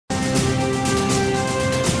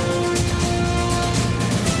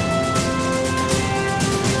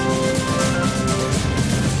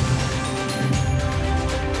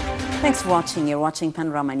Thanks for watching. You're watching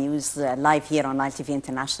Panorama News live here on Nile TV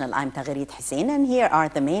International. I'm Tagharit Hussein, and here are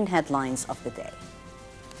the main headlines of the day.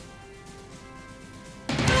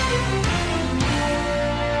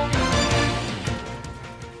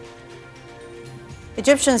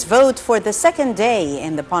 Egyptians vote for the second day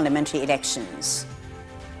in the parliamentary elections.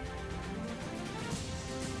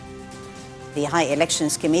 The High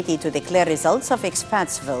Elections Committee to declare results of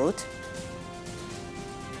expats' vote.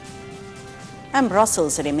 And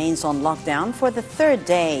Brussels remains on lockdown for the third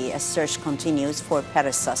day as search continues for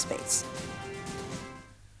Paris suspects.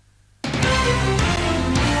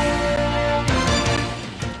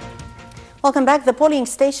 Welcome back. The polling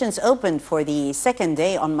stations opened for the second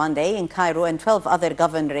day on Monday in Cairo and 12 other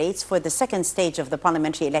governorates for the second stage of the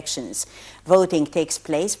parliamentary elections. Voting takes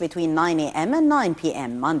place between 9 a.m. and 9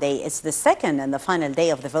 p.m. Monday is the second and the final day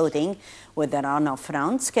of the voting, with the runoff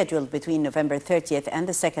round scheduled between November 30th and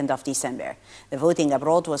the 2nd of December. The voting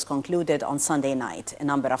abroad was concluded on Sunday night. A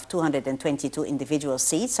number of 222 individual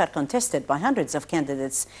seats are contested by hundreds of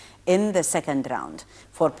candidates in the second round.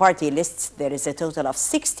 For party lists, there is a total of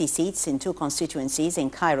 60 seats in two constituencies in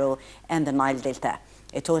Cairo and the Nile Delta.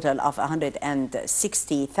 A total of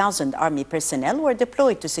 160,000 army personnel were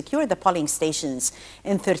deployed to secure the polling stations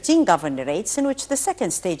in 13 governorates in which the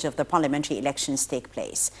second stage of the parliamentary elections take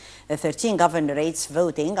place. The 13 governorates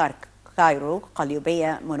voting are Cairo,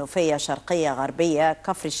 قليوبية, منوفية, شرقية, غربية,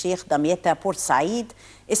 كفر الشيخ, دمياط, Port Said,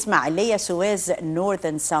 إسماعيلية, Suez, north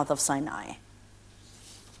and south of Sinai.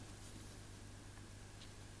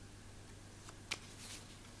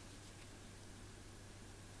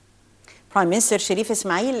 Prime Minister Sharif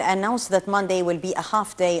Ismail announced that Monday will be a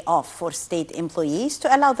half day off for state employees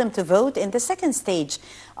to allow them to vote in the second stage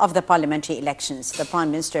of the parliamentary elections. The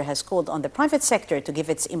Prime Minister has called on the private sector to give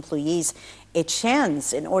its employees a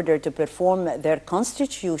chance in order to perform their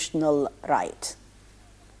constitutional right.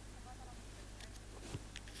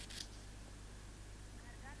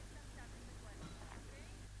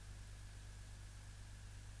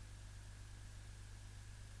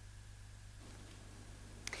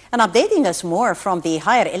 And updating us more from the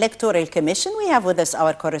Higher Electoral Commission, we have with us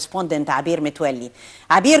our correspondent, Abir Mitwalli.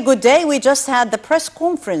 Abir, good day. We just had the press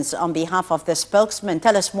conference on behalf of the spokesman.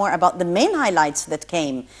 Tell us more about the main highlights that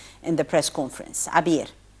came in the press conference. Abir.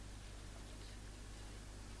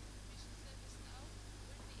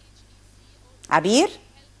 Abir?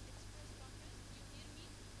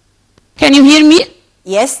 Can you hear me?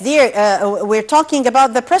 Yes, dear. We're talking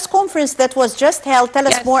about the press conference that was just held. Tell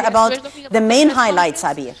us more about the main highlights,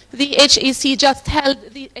 Abir. The HEC just held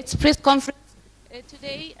its press conference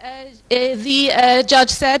today. The judge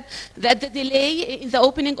said that the delay in the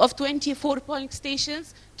opening of 24 polling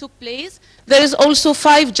stations took place. There is also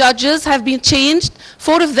 5 judges have been changed,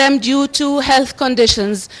 4 of them due to health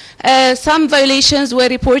conditions. Some violations were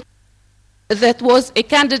reported. That was a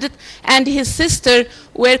candidate and his sister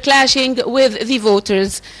were clashing with the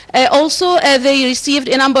voters. Also, they received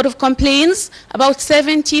a number of complaints, about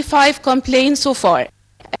 75 complaints so far.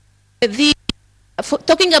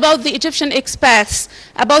 Talking about the Egyptian expats,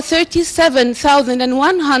 about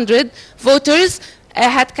 37,100 voters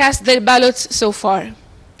had cast their ballots so far.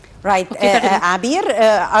 Right. Abir,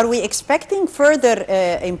 are we expecting further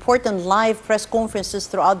important live press conferences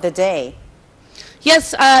throughout the day?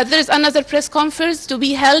 Yes, there is another press conference to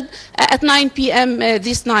be held at 9 p.m.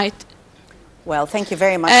 This night. Well, thank you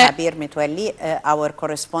very much, Abir Mitwalli, our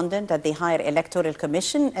correspondent at the Higher Electoral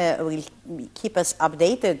Commission. Will keep us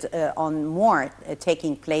updated on more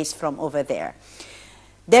taking place from over there.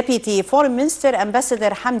 Deputy Foreign Minister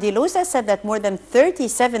Ambassador Hamdi Louza said that more than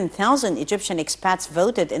 37,000 Egyptian expats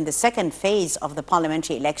voted in the second phase of the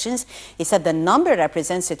parliamentary elections. He said the number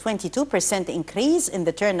represents a 22% increase in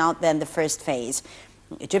the turnout than the first phase.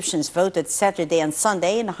 Egyptians voted Saturday and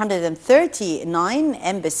Sunday in 139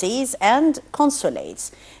 embassies and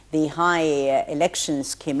consulates. The High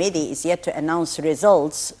Elections Committee is yet to announce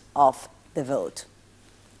results of the vote.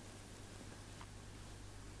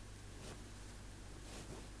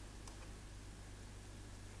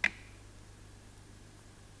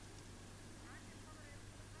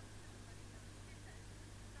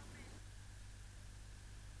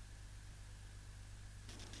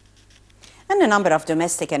 And a number of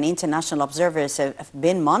domestic and international observers have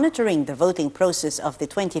been monitoring the voting process of the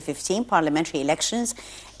 2015 parliamentary elections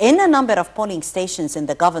in a number of polling stations in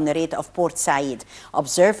the governorate of Port Said.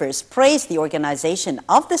 Observers praised the organization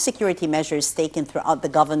of the security measures taken throughout the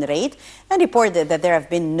governorate and reported that there have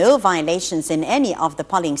been no violations in any of the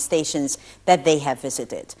polling stations that they have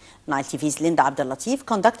visited. Nile TV's Linda Abdellatif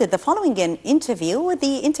conducted the following interview with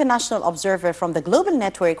the international observer from the Global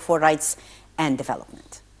Network for Rights and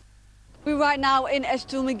Development. We're right now in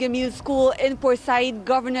Eshtoumi Gamil School in Port Said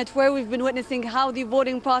Governorate, where we've been witnessing how the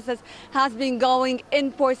voting process has been going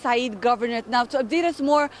in Port Said Governorate. Now, to update us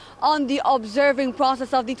more on the observing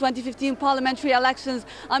process of the 2015 parliamentary elections,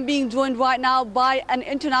 I'm being joined right now by an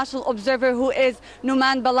international observer who is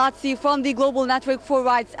Numan Balatsi from the Global Network for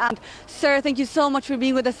Rights. And sir, thank you so much for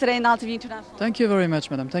being with us today on Nile TV International. Thank you very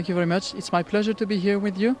much, madam. Thank you very much. It's my pleasure to be here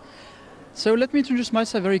with you. So let me introduce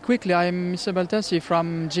myself very quickly. I'm Mr. Baltassi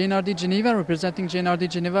from GNRD Geneva, representing GNRD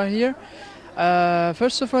Geneva here.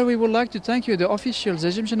 First of all, we would like to thank you, the officials, the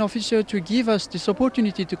Egyptian officials, to give us this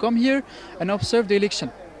opportunity to come here and observe the election.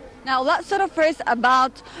 Now, let's sort of first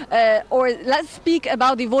about, let's speak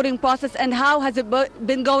about the voting process and how has it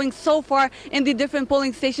been going so far in the different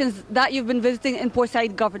polling stations that you've been visiting in Port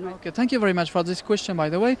Said Governorate. Okay, thank you very much for this question, by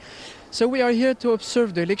the way. So we are here to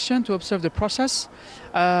observe the election, to observe the process.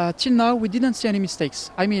 Till now, we didn't see any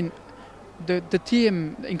mistakes. I mean, the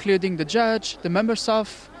team, including the judge, the member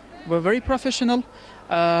staff, were very professional.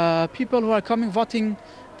 People who are coming voting,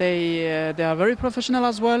 they are very professional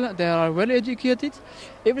as well. They are well educated.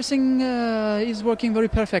 Everything is working very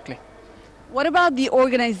perfectly. What about the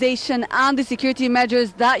organization and the security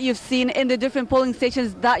measures that you've seen in the different polling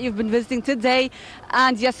stations that you've been visiting today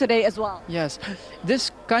and yesterday as well? Yes,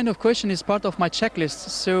 this kind of question is part of my checklist.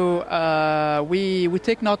 So we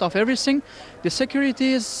take note of everything. The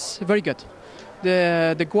security is very good.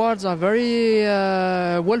 The guards are very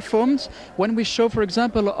well formed. When we show, for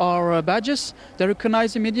example, our badges, they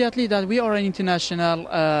recognize immediately that we are international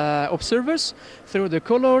observers through the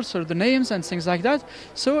colors or the names and things like that.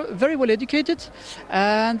 So very well educated,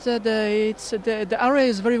 and the area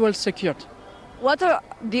is very well secured. What are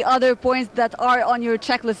the other points that are on your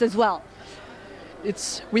checklist as well?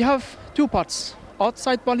 We have two parts: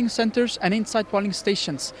 outside polling centers and inside polling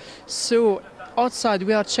stations. So outside,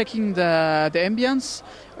 we are checking the ambience.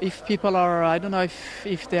 If people are, I don't know,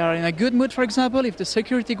 if they are in a good mood, for example, if the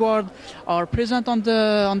security guard are present on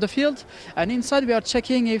the field. And inside, we are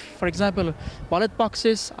checking if, for example, ballot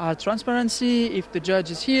boxes are transparency, if the judge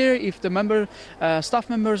is here, if the staff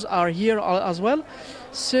members are here as well.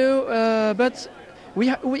 So, but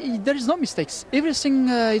there is no mistakes. Everything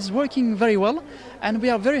is working very well, and we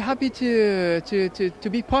are very happy to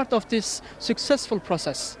be part of this successful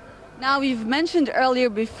process. Now, we've mentioned earlier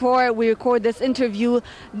before we record this interview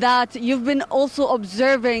that you've been also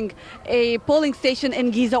observing a polling station in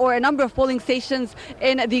Giza, or a number of polling stations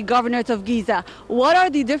in the governorate of Giza. What are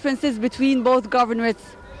the differences between both governorates?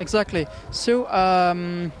 Exactly. So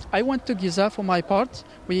I went to Giza for my part.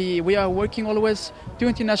 We are working always, two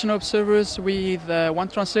international observers with one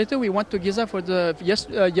translator. We went to Giza for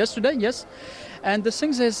yesterday, yes. And the thing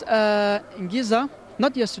is, in Giza,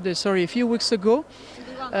 not yesterday, sorry, a few weeks ago,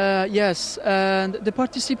 yes, and the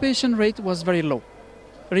participation rate was very low,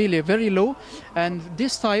 really very low. And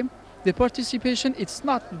this time, the participation, it's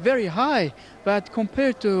not very high, but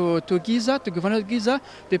compared to Giza, to Governor Giza,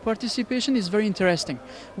 the participation is very interesting.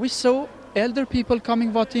 We saw elder people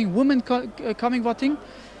coming voting, women coming voting,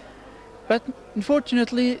 but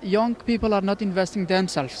unfortunately, young people are not investing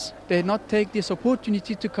themselves. They not take this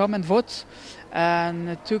opportunity to come and vote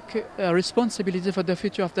and took responsibility for the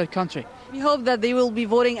future of their country. We hope that they will be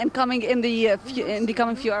voting and coming in the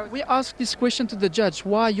coming few hours. We asked this question to the judge,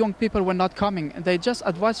 why young people were not coming. And they just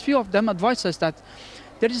advised, few of them advised us that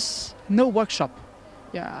there is no workshop.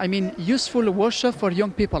 Yeah, I mean, useful workshop for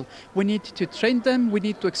young people. We need to train them, we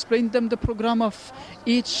need to explain them the program of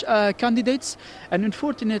each candidates. And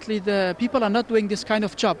unfortunately, the people are not doing this kind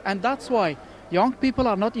of job. And that's why young people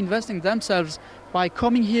are not investing themselves by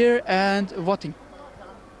coming here and voting.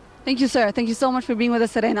 Thank you, sir. Thank you so much for being with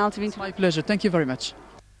us today on Nile TV. It's my pleasure. Thank you very much.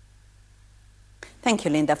 Thank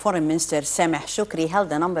you, Linda. Foreign Minister Sameh Shoukry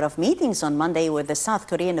held a number of meetings on Monday with the South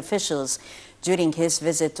Korean officials during his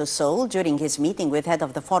visit to Seoul. During his meeting with head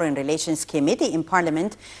of the Foreign Relations Committee in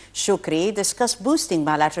Parliament, Shoukry discussed boosting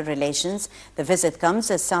bilateral relations. The visit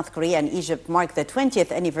comes as South Korea and Egypt mark the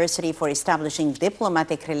 20th anniversary for establishing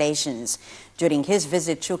diplomatic relations. During his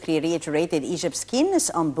visit, Shoukry reiterated Egypt's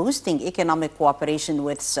keenness on boosting economic cooperation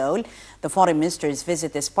with Seoul. The foreign minister's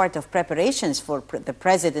visit is part of preparations for the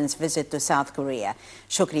president's visit to South Korea.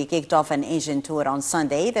 Shoukry kicked off an Asian tour on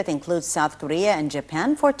Sunday that includes South Korea and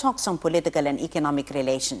Japan for talks on political and economic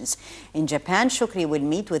relations. In Japan, Shoukry will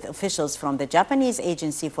meet with officials from the Japanese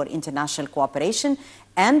Agency for International Cooperation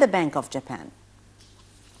and the Bank of Japan.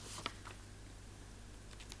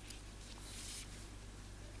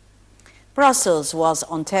 Brussels was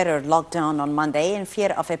on terror lockdown on Monday in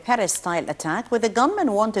fear of a Paris-style attack with a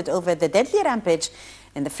gunman wanted over the deadly rampage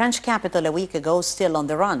in the French capital a week ago, still on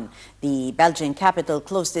the run. The Belgian capital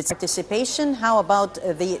closed its participation. How about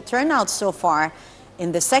the turnout so far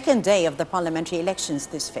in the second day of the parliamentary elections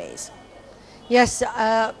this phase? Yes,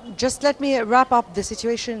 just let me wrap up the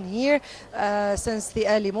situation here. Since the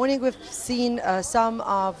early morning, we've seen some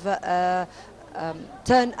of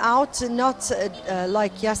turnout, not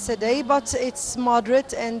like yesterday, but it's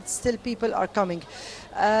moderate and still people are coming.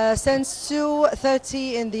 Since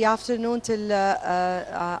 2:30 in the afternoon till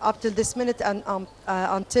up till this minute and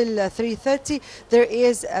until 3:30, there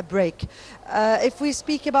is a break. If we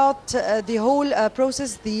speak about the whole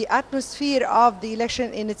process, the atmosphere of the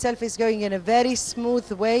election in itself is going in a very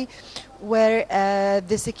smooth way, where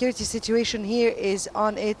the security situation here is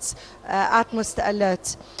on its utmost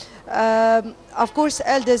alert. Of course,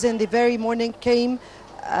 elders in the very morning came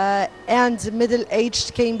and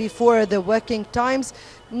middle-aged came before the working times.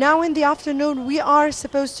 Now in the afternoon, we are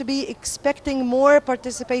supposed to be expecting more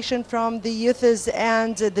participation from the youths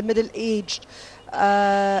and the middle-aged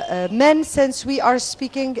men, since we are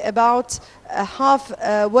speaking about a half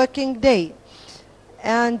working day.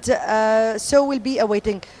 And so we'll be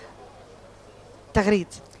awaiting تغريد.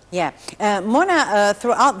 Yeah. Mona,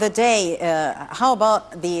 throughout the day, how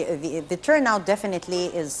about the turnout? Definitely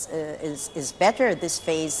is better this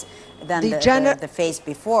phase than the phase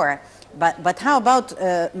before. But how about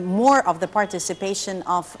more of the participation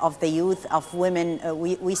of the youth, of women?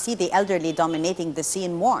 We see the elderly dominating the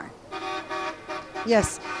scene more.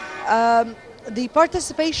 Yes. The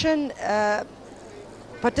participation,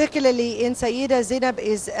 particularly in Sayyida Zainab,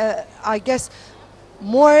 is, I guess,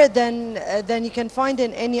 more than you can find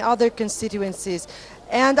in any other constituencies.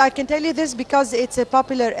 And I can tell you this because it's a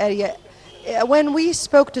popular area. When we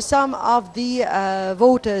spoke to some of the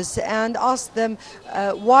voters and asked them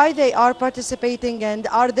why they are participating and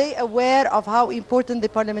are they aware of how important the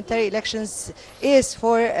parliamentary elections is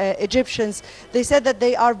for Egyptians, they said that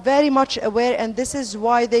they are very much aware, and this is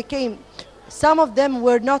why they came. Some of them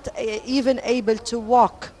were not even able to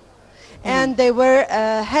walk, and they were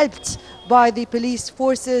helped by the police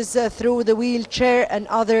forces through the wheelchair and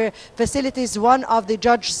other facilities. One of the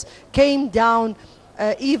judges came down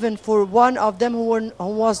even for one of them who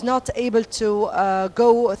was not able to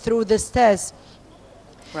go through the stairs.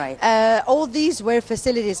 Right. All these were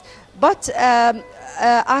facilities. But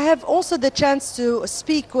I have also the chance to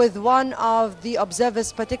speak with one of the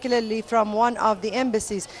observers, particularly from one of the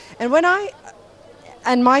embassies. And when I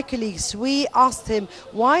and my colleagues, we asked him,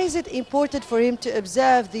 why is it important for him to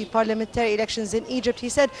observe the parliamentary elections in Egypt? He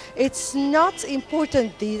said, it's not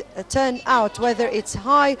important the turnout, whether it's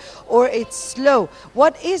high or it's low.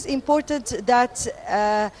 What is important that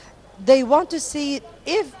they want to see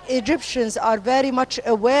if Egyptians are very much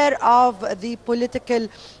aware of the political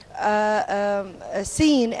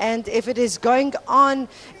scene and if it is going on,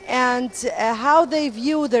 and how they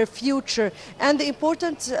view their future, and the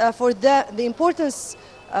importance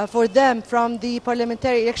for them from the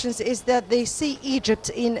parliamentary elections is that they see Egypt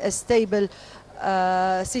in a stable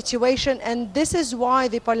situation, and this is why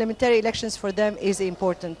the parliamentary elections for them is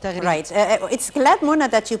important. Right. It's glad, Mona,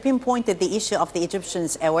 that you pinpointed the issue of the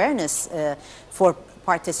Egyptians' awareness for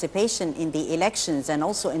participation in the elections, and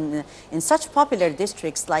also in such popular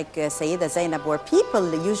districts like Sayyida Zainab, where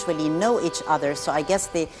people usually know each other. So I guess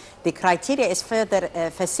the criteria is further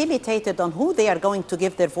facilitated on who they are going to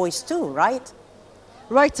give their voice to, right?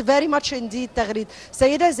 Right, very much indeed, Taghreed.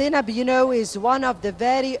 Sayyida Zainab, you know, is one of the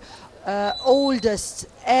very oldest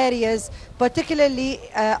areas, particularly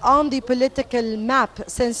on the political map,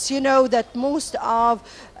 since you know that most of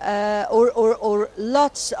or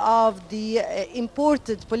lots of the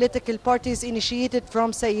important political parties initiated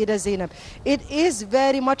from Sayyida Zainab. It is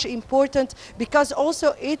very much important because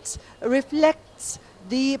also it reflects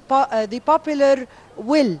the popular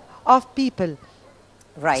will of people.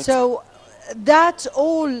 Right. So that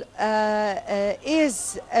all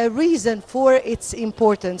is a reason for its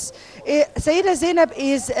importance. Sayyida Zainab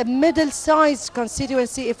is a middle-sized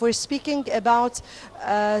constituency if we're speaking about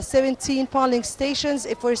 17 polling stations,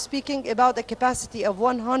 if we're speaking about a capacity of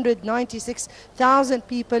 196,000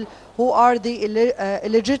 people who are the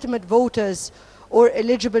illegitimate voters or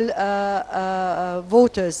eligible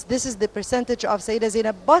voters. This is the percentage of Sayyida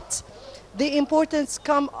Zainab, but the importance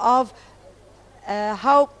comes of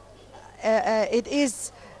how it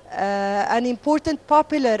is an important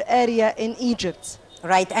popular area in Egypt.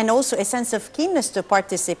 Right, and also a sense of keenness to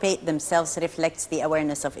participate themselves reflects the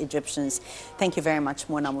awareness of Egyptians. Thank you very much,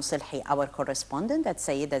 Mona Musalhi, our correspondent at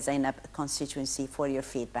Sayyida Zainab constituency, for your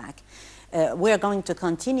feedback. We're going to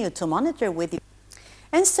continue to monitor with you.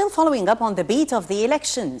 And still following up on the beat of the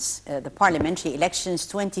elections, the parliamentary elections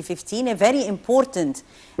 2015, a very important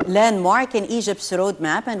landmark in Egypt's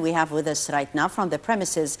roadmap. And we have with us right now from the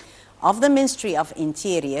premises of the Ministry of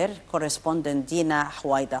Interior, correspondent Dina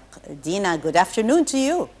Huwaidaq. Dina, good afternoon to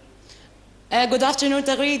you. Good afternoon,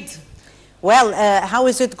 Tagreed. Well, how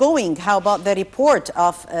is it going? How about the report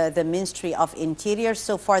of the Ministry of Interior?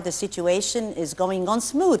 So far, the situation is going on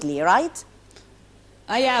smoothly, right?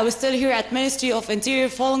 Yeah, we're still here at Ministry of Interior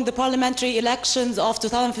following the parliamentary elections of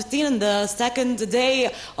 2015 and the second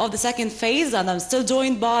day of the second phase. And I'm still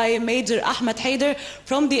joined by Major Ahmed Haider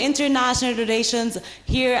from the International Relations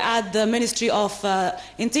here at the Ministry of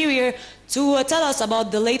Interior to tell us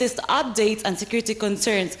about the latest updates and security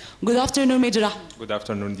concerns. Good afternoon, Major Ahmed. Good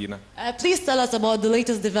afternoon, Dina. Please tell us about the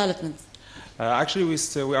latest developments. Actually,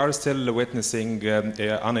 we are still witnessing an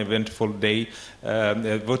uneventful day,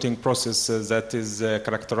 a voting process that is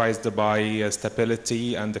characterized by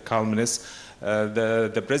stability and calmness.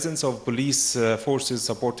 The presence of police forces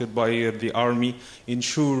supported by the army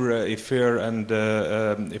ensure a fair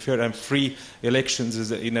and free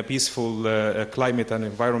elections in a peaceful climate and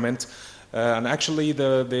environment. And actually,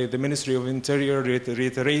 the Ministry of Interior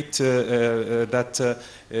reiterate that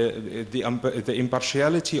the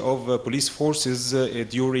impartiality of police forces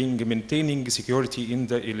during maintaining security in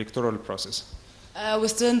the electoral process. We're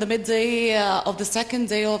still in the midday of the second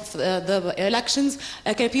day of the elections.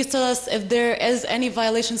 Can you please tell us if there is any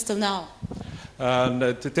violations till now?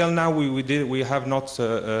 Till now, we have not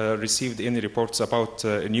received any reports about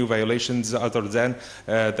new violations other than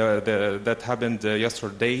that happened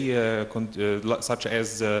yesterday, such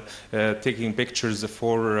as taking pictures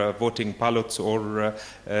for voting ballots or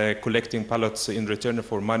collecting ballots in return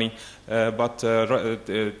for money. But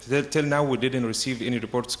till now, we didn't receive any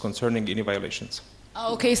reports concerning any violations.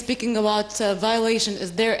 Okay, speaking about violation,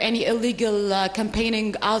 is there any illegal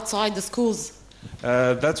campaigning outside the schools?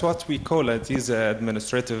 That's what we call it. These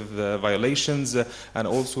administrative violations, and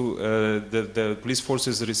also the police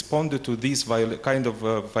forces responded to these kind of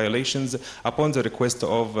violations upon the request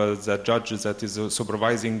of the judge that is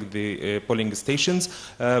supervising the polling stations.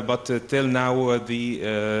 But till now, the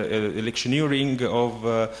electioneering of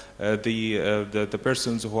the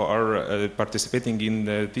persons who are participating in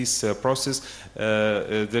this process,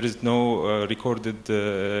 there is no recorded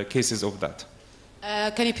cases of that.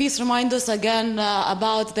 Can you please remind us again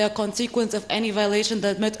about the consequence of any violation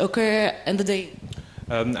that might occur in the day?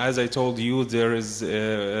 As I told you, there is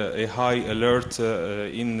a high alert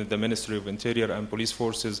in the Ministry of Interior, and police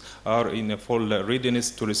forces are in a full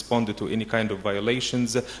readiness to respond to any kind of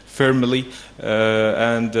violations firmly.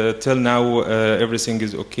 And till now, everything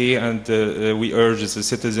is okay, and we urge the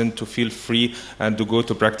citizen to feel free and to go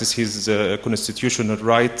to practice his constitutional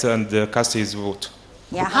right and cast his vote.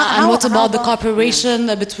 Yeah, and what about the cooperation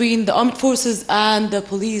between the armed forces and the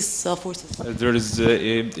police forces? There is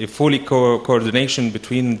a fully coordination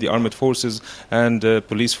between the armed forces and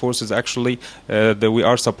police forces. Actually, we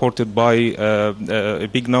are supported by a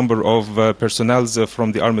big number of personnel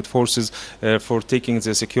from the armed forces for taking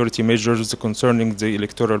the security measures concerning the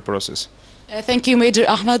electoral process. Thank you, Major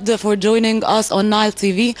Ahmed, for joining us on Nile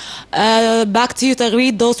TV. Back to you,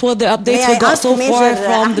 Tagreed. Those were the updates we got so far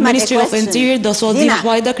from the Ministry of Interior. Those was Dina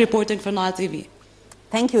Huwaidaq reporting for Nile TV.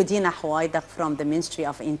 Thank you, Dina Huwaidaq from the Ministry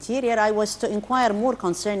of Interior. I was to inquire more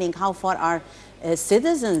concerning how far are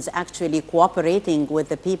citizens actually cooperating with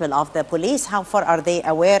the people of the police. How far are they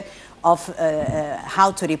aware of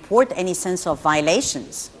how to report any sense of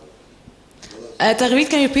violations? Tagreed,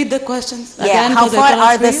 can you repeat the questions again? Yeah, how far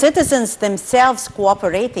are the citizens themselves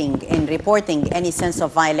cooperating in reporting any sense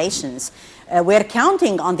of violations? We're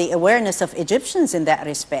counting on the awareness of Egyptians in that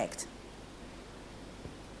respect.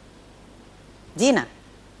 Dina.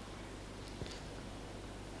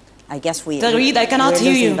 I guess Tagreed, I cannot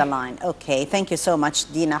hear you. The line. Okay, thank you so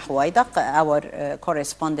much, Dina Huwaidaq, our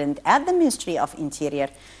correspondent at the Ministry of Interior.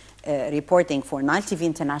 Reporting for Nile TV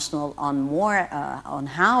International on more on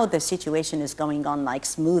how the situation is going on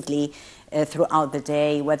smoothly throughout the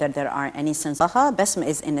day, whether there are any sense. Basma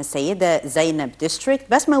is in the Sayyida Zainab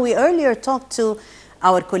district. Basma, we earlier talked to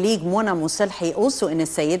our colleague Mona Musalhi, also in the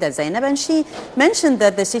Sayyida Zainab, and she mentioned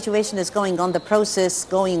that the situation is going on, the process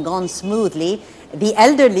going on smoothly. The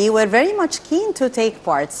elderly were very much keen to take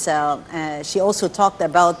part. So she also talked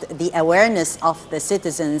about the awareness of the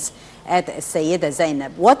citizens at Sayyida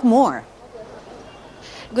Zainab. What more?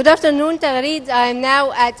 Good afternoon, Tagreed. I'm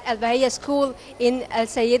now at Al Bahia School in Al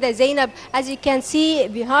Sayyida Zainab. As you can see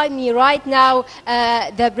behind me right now,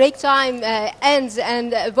 the break time ends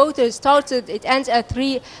and voters started. It ends at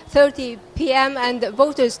 3:30 p.m. p.m. and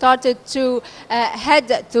voters started to head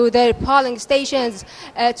to their polling stations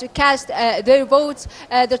to cast their votes.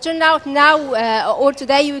 The turnout now or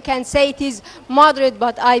today you can say it is moderate,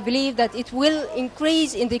 but I believe that it will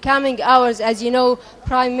increase in the coming hours. As you know,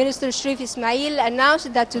 Prime Minister Sharif Ismail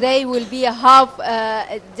announced that today will be a half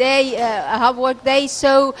work day,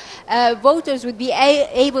 so voters would be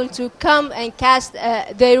able to come and cast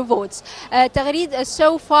their votes. Taghreed,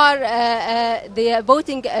 so far the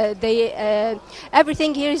voting,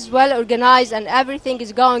 everything here is well organized and everything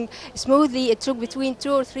is going smoothly. It took between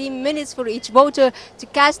 2 or 3 minutes for each voter to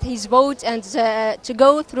cast his vote and to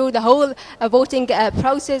go through the whole voting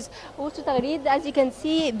process. Also, Taghreed, as you can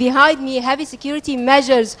see behind me, heavy security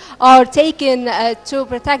measures are taken to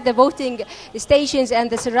protect the voting stations and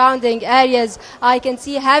the surrounding areas. I can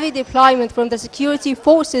see heavy deployment from the security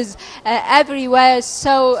forces everywhere,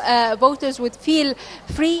 so voters would feel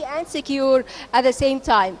free and secure at the same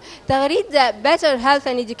time. Taghreed, better health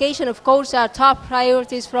and education, of course, are top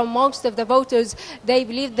priorities from most of the voters. They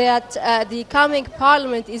believe that the coming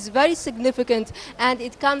parliament is very significant and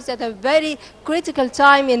it comes at a very critical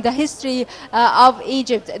time in the history of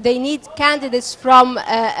Egypt. They need candidates from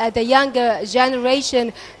the younger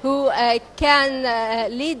generation who can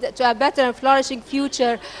lead to a better and flourishing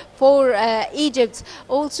future for Egypt.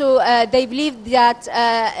 Also, they believe that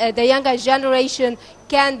the younger generation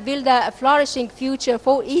can build a flourishing future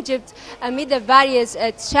for Egypt amid the various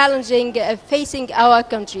challenging facing our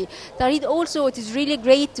country. Taghreed, also it is really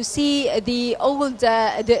great to see the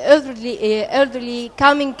elderly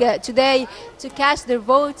coming today to cast their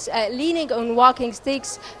votes, leaning on walking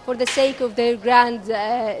sticks for the sake of their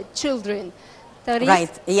grandchildren. Right.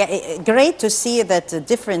 Yeah, great to see that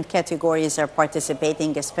different categories are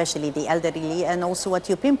participating, especially the elderly, and also what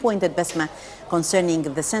you pinpointed, Basma, concerning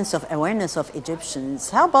the sense of awareness of Egyptians.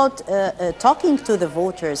 How about talking to the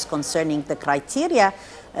voters concerning the criteria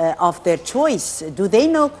of their choice? Do they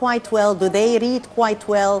know quite well? Do they read quite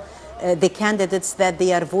well the candidates that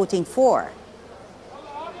they are voting for?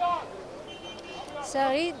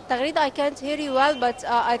 Sorry, Taghreed, I can't hear you well, but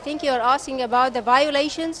I think you're asking about the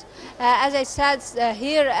violations. As I said,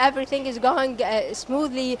 here everything is going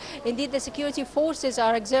smoothly. Indeed, the security forces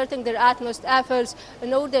are exerting their utmost efforts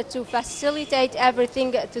in order to facilitate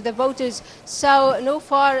everything to the voters. So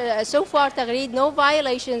far, Taghreed, no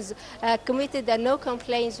violations committed and no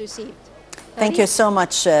complaints received. Thank you so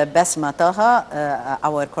much, Basma Taha,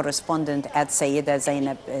 our correspondent at Sayyida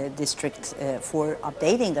Zainab district, for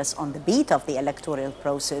updating us on the beat of the electoral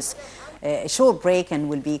process. A short break and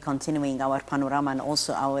we'll be continuing our panorama and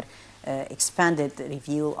also our expanded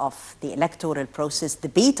review of the electoral process, the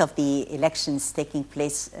beat of the elections taking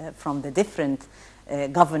place from the different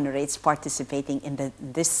governorates participating in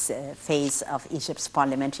this phase of Egypt's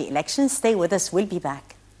parliamentary elections. Stay with us, we'll be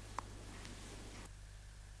back.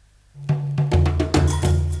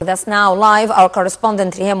 With us now live, our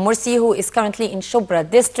correspondent Riham Mursi, who is currently in Shobra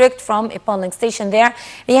district from a polling station there.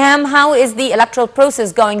 Riham, how is the electoral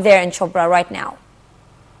process going there in Shobra right now?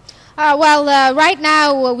 Right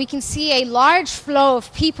now we can see a large flow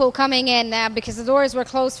of people coming in because the doors were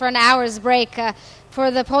closed for an hour's break. For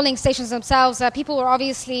the polling stations themselves, people were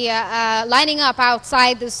obviously lining up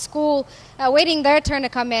outside the school, waiting their turn to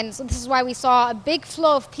come in. So this is why we saw a big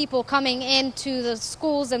flow of people coming into the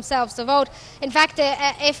schools themselves to vote. In fact,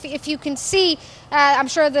 if you can see, I'm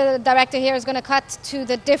sure the director here is going to cut to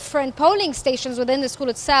the different polling stations within the school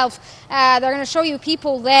itself. They're going to show you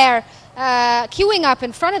people there queuing up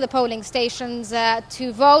in front of the polling stations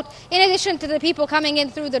to vote, in addition to the people coming in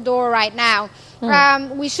through the door right now.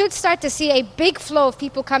 We should start to see a big flow of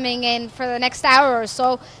people coming in for the next hour or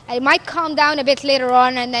so. It might calm down a bit later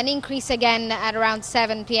on and then increase again at around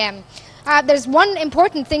 7 p.m. There's one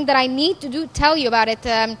important thing that I need to tell you about it.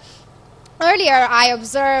 Earlier, I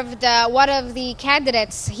observed one of the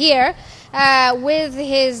candidates here with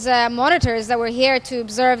his monitors that were here to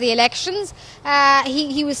observe the elections.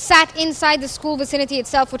 He was sat inside the school vicinity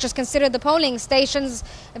itself, which is considered the polling station's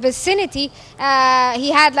vicinity.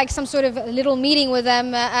 He had like some sort of little meeting with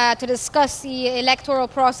them to discuss the electoral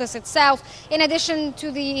process itself, in addition to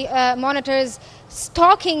the monitors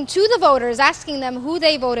talking to the voters, asking them who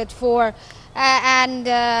they voted for.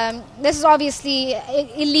 This is obviously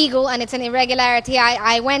illegal and it's an irregularity.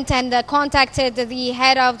 I went and contacted the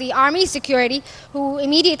head of the army security, who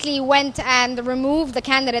immediately went and removed the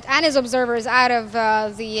candidate and his observers out of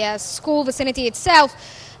the school vicinity itself,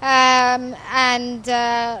 and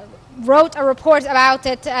wrote a report about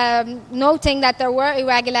it, noting that there were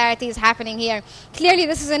irregularities happening here. Clearly,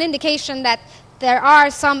 this is an indication that there are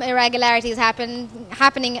some irregularities happening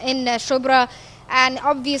in Shobra. and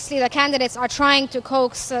obviously the candidates are trying to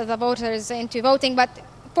coax the voters into voting, but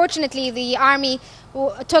fortunately the army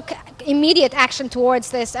took immediate action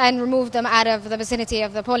towards this and removed them out of the vicinity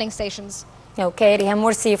of the polling stations. Okay, Riham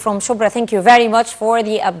Morsi from Shubra, thank you very much for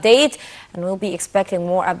the update, and we'll be expecting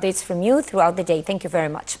more updates from you throughout the day. Thank you very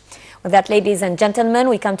much. With that, ladies and gentlemen,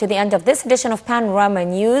 we come to the end of this edition of Panorama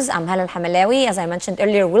News. I'm Helen Hamalawi. As I mentioned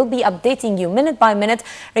earlier, we'll be updating you minute by minute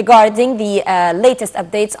regarding the latest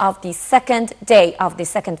updates of the second day of the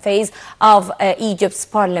second phase of Egypt's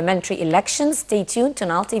parliamentary elections. Stay tuned to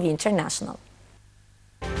Nile TV International.